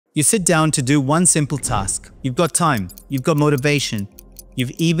You sit down to do one simple task. You've got time, you've got motivation,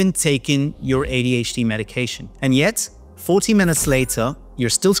 you've even taken your ADHD medication. And yet, 40 minutes later, you're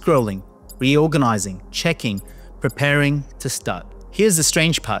still scrolling, reorganizing, checking, preparing to start. Here's the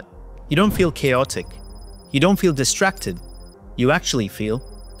strange part. You don't feel chaotic. You don't feel distracted. You actually feel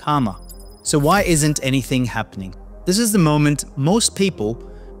calmer. So why isn't anything happening? This is the moment most people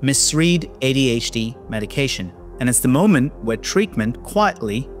misread ADHD medication. And it's the moment where treatment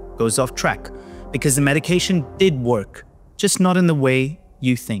quietly goes off track because the medication did work, just not in the way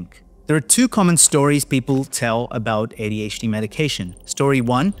you think. There are two common stories people tell about ADHD medication. Story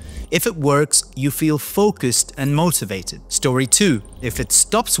 1, if it works, you feel focused and motivated. Story 2, if it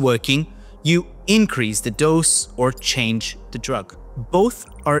stops working, you increase the dose or change the drug. Both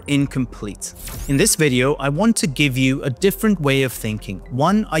are incomplete. In this video, I want to give you a different way of thinking.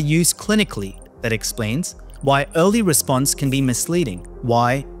 One I use clinically that explains why early response can be misleading,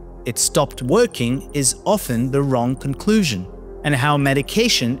 why it stopped working is often the wrong conclusion, and how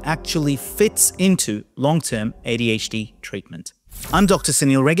medication actually fits into long-term ADHD treatment. I'm Dr.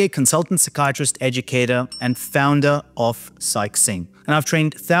 Sanil Rege, consultant psychiatrist, educator, and founder of Psych, and I've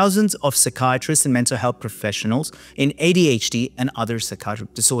trained thousands of psychiatrists and mental health professionals in ADHD and other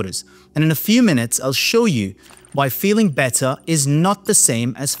psychiatric disorders. And in a few minutes, I'll show you why feeling better is not the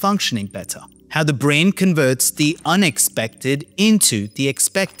same as functioning better, how the brain converts the unexpected into the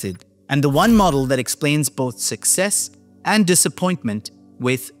expected, and the one model that explains both success and disappointment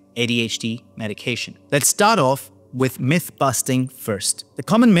with ADHD medication. Let's start off with myth busting first. The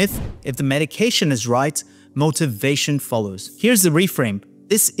common myth, if the medication is right, motivation follows. Here's the reframe.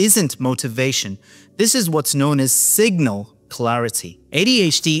 This isn't motivation. This is what's known as signal clarity.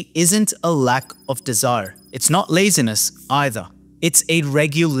 ADHD isn't a lack of desire. It's not laziness either. It's a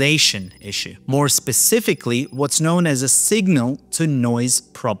regulation issue. More specifically, what's known as a signal to noise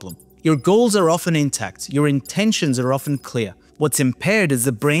problem. Your goals are often intact. Your intentions are often clear. What's impaired is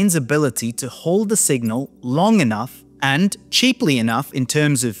the brain's ability to hold the signal long enough and cheaply enough in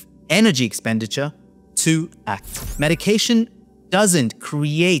terms of energy expenditure to act. Medication doesn't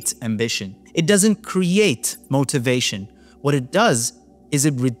create ambition. It doesn't create motivation. What it does is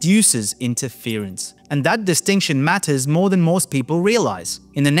it reduces interference. And that distinction matters more than most people realize.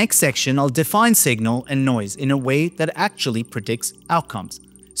 In the next section, I'll define signal and noise in a way that actually predicts outcomes.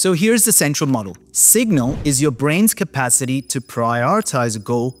 So here's the central model. Signal is your brain's capacity to prioritize a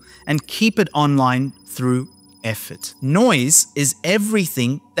goal and keep it online through effort. Noise is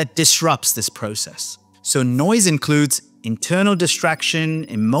everything that disrupts this process. So noise includes internal distraction,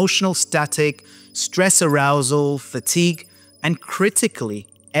 emotional static, stress arousal, fatigue, and critically,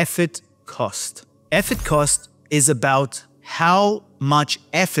 effort cost. Effort cost is about how much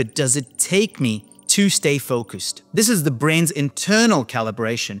effort does it take me to stay focused. This is the brain's internal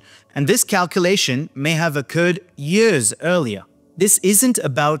calibration, and this calculation may have occurred years earlier. This isn't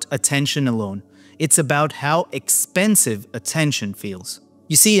about attention alone. It's about how expensive attention feels.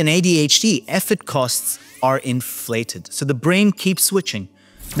 You see, in ADHD, effort costs are inflated, so the brain keeps switching,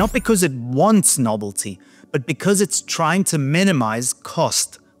 not because it wants novelty, but because it's trying to minimize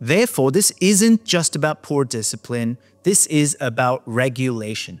cost. Therefore, this isn't just about poor discipline, this is about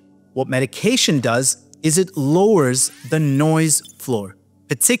regulation. What medication does is it lowers the noise floor,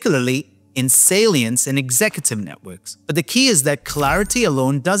 particularly in salience and executive networks. But the key is that clarity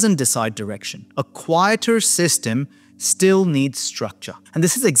alone doesn't decide direction. A quieter system still needs structure. And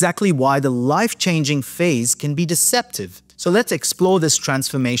this is exactly why the life-changing phase can be deceptive. So let's explore this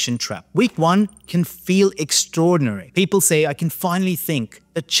transformation trap. Week 1 can feel extraordinary. People say, I can finally think.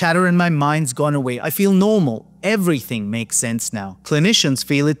 The chatter in my mind's gone away. I feel normal. Everything makes sense now. Clinicians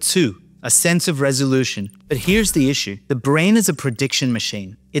feel it too, a sense of resolution. But here's the issue. The brain is a prediction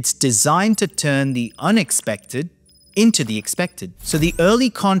machine. It's designed to turn the unexpected into the expected. So the early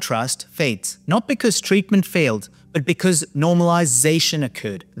contrast fades, not because treatment failed, but because normalization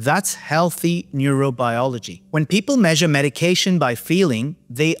occurred. That's healthy neurobiology. When people measure medication by feeling,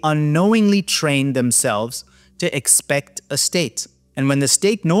 they unknowingly train themselves to expect a state. And when the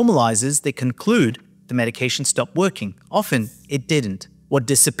state normalizes, they conclude the medication stopped working. Often, it didn't. What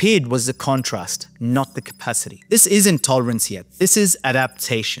disappeared was the contrast, not the capacity. This isn't tolerance yet. This is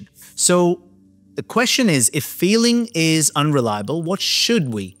adaptation. So the question is, if feeling is unreliable, what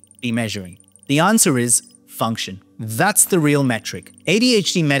should we be measuring? The answer is function. That's the real metric.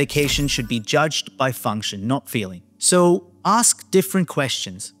 ADHD medication should be judged by function, not feeling. So ask different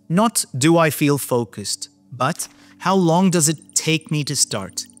questions. Not, do I feel focused? But, how long does it take me to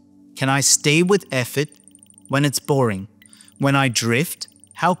start? Can I stay with effort when it's boring? When I drift,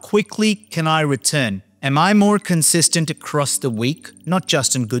 how quickly can I return? Am I more consistent across the week, not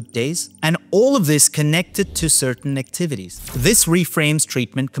just on good days? And all of this connected to certain activities. This reframes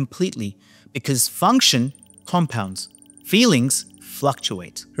treatment completely because function compounds, feelings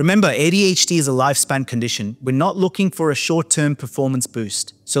fluctuate. Remember, ADHD is a lifespan condition. We're not looking for a short-term performance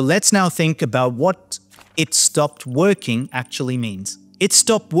boost. So let's now think about what it stopped working actually means. It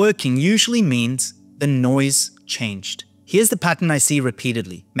stopped working usually means the noise changed. Here's the pattern I see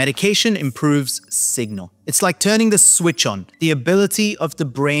repeatedly. Medication improves signal. It's like turning the switch on, the ability of the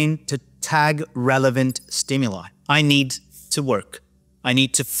brain to tag relevant stimuli. I need to work. I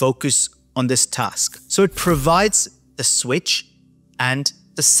need to focus on this task. So it provides the switch and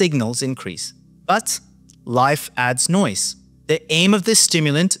the signals increase. But life adds noise. The aim of this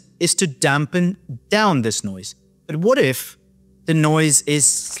stimulant is to dampen down this noise. But what if the noise is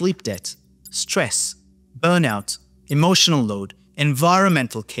sleep debt, stress, burnout, emotional load,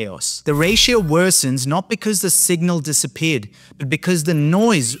 environmental chaos? The ratio worsens not because the signal disappeared, but because the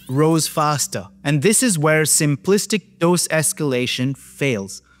noise rose faster. And this is where simplistic dose escalation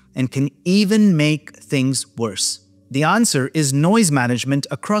fails and can even make things worse. The answer is noise management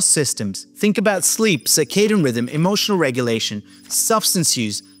across systems. Think about sleep, circadian rhythm, emotional regulation, substance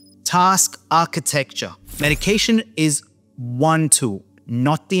use, task architecture. Medication is one tool,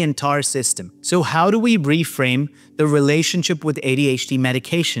 not the entire system. So how do we reframe the relationship with ADHD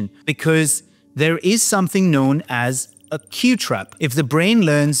medication? Because there is something known as a cue trap. If the brain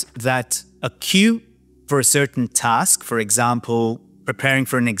learns that a cue for a certain task, for example, preparing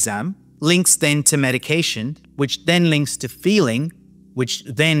for an exam, links then to medication, which then links to feeling, which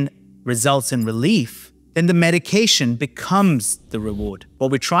then results in relief, then the medication becomes the reward.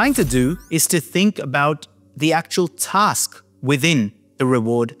 What we're trying to do is to think about the actual task within the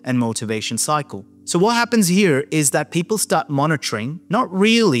reward and motivation cycle. So what happens here is that people start monitoring not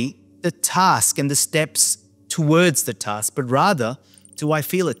really the task and the steps towards the task, but rather, do I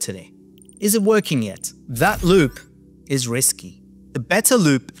feel it today? Is it working yet? That loop is risky. The better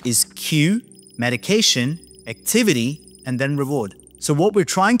loop is cue, medication, activity, and then reward. So what we're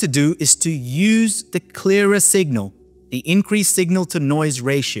trying to do is to use the clearer signal, the increased signal to noise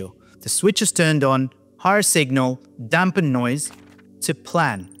ratio. The switch is turned on, higher signal, dampen noise, to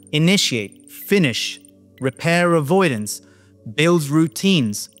plan, initiate, finish, repair avoidance, build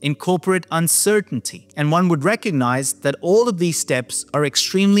routines, incorporate uncertainty. And one would recognize that all of these steps are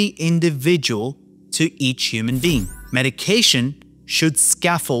extremely individual to each human being. Medication should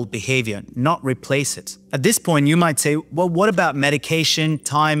scaffold behavior, not replace it. At this point, you might say, well, what about medication,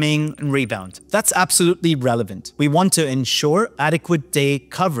 timing, and rebound? That's absolutely relevant. We want to ensure adequate day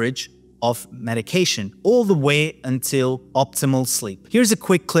coverage of medication all the way until optimal sleep. Here's a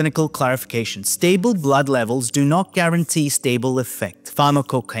quick clinical clarification. Stable blood levels do not guarantee stable effect.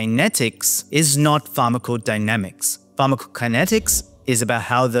 Pharmacokinetics is not pharmacodynamics. Pharmacokinetics is about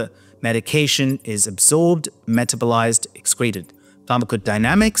how the medication is absorbed, metabolized, excreted.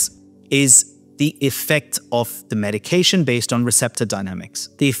 Pharmacodynamics is the effect of the medication based on receptor dynamics.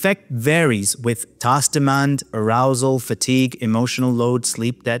 The effect varies with task demand, arousal, fatigue, emotional load,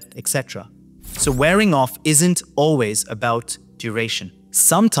 sleep debt, etc. So wearing off isn't always about duration.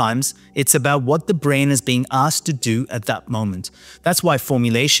 Sometimes it's about what the brain is being asked to do at that moment. That's why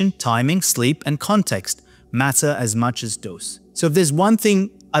formulation, timing, sleep, and context matter as much as dose. So if there's one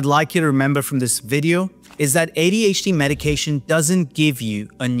thing I'd like you to remember from this video, is that ADHD medication doesn't give you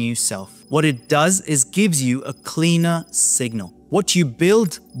a new self. What it does is gives you a cleaner signal. What you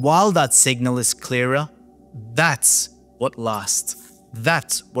build while that signal is clearer, that's what lasts.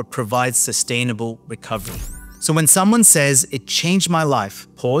 That's what provides sustainable recovery. So when someone says, it changed my life,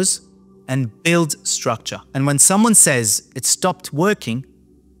 pause and build structure. And when someone says, it stopped working,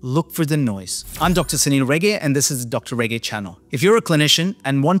 look for the noise. I'm Dr. Sanil Rege, and this is the Dr. Rege channel. If you're a clinician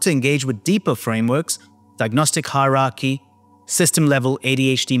and want to engage with deeper frameworks, diagnostic hierarchy, system-level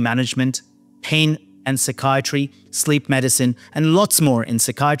ADHD management, pain and psychiatry, sleep medicine, and lots more in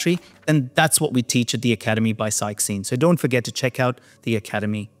psychiatry, then that's what we teach at the Academy by Psych. So don't forget to check out the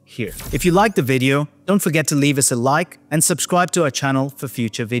Academy here. If you liked the video, don't forget to leave us a like and subscribe to our channel for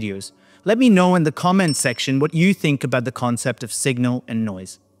future videos. Let me know in the comment section what you think about the concept of signal and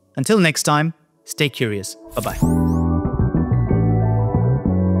noise. Until next time, stay curious. Bye-bye.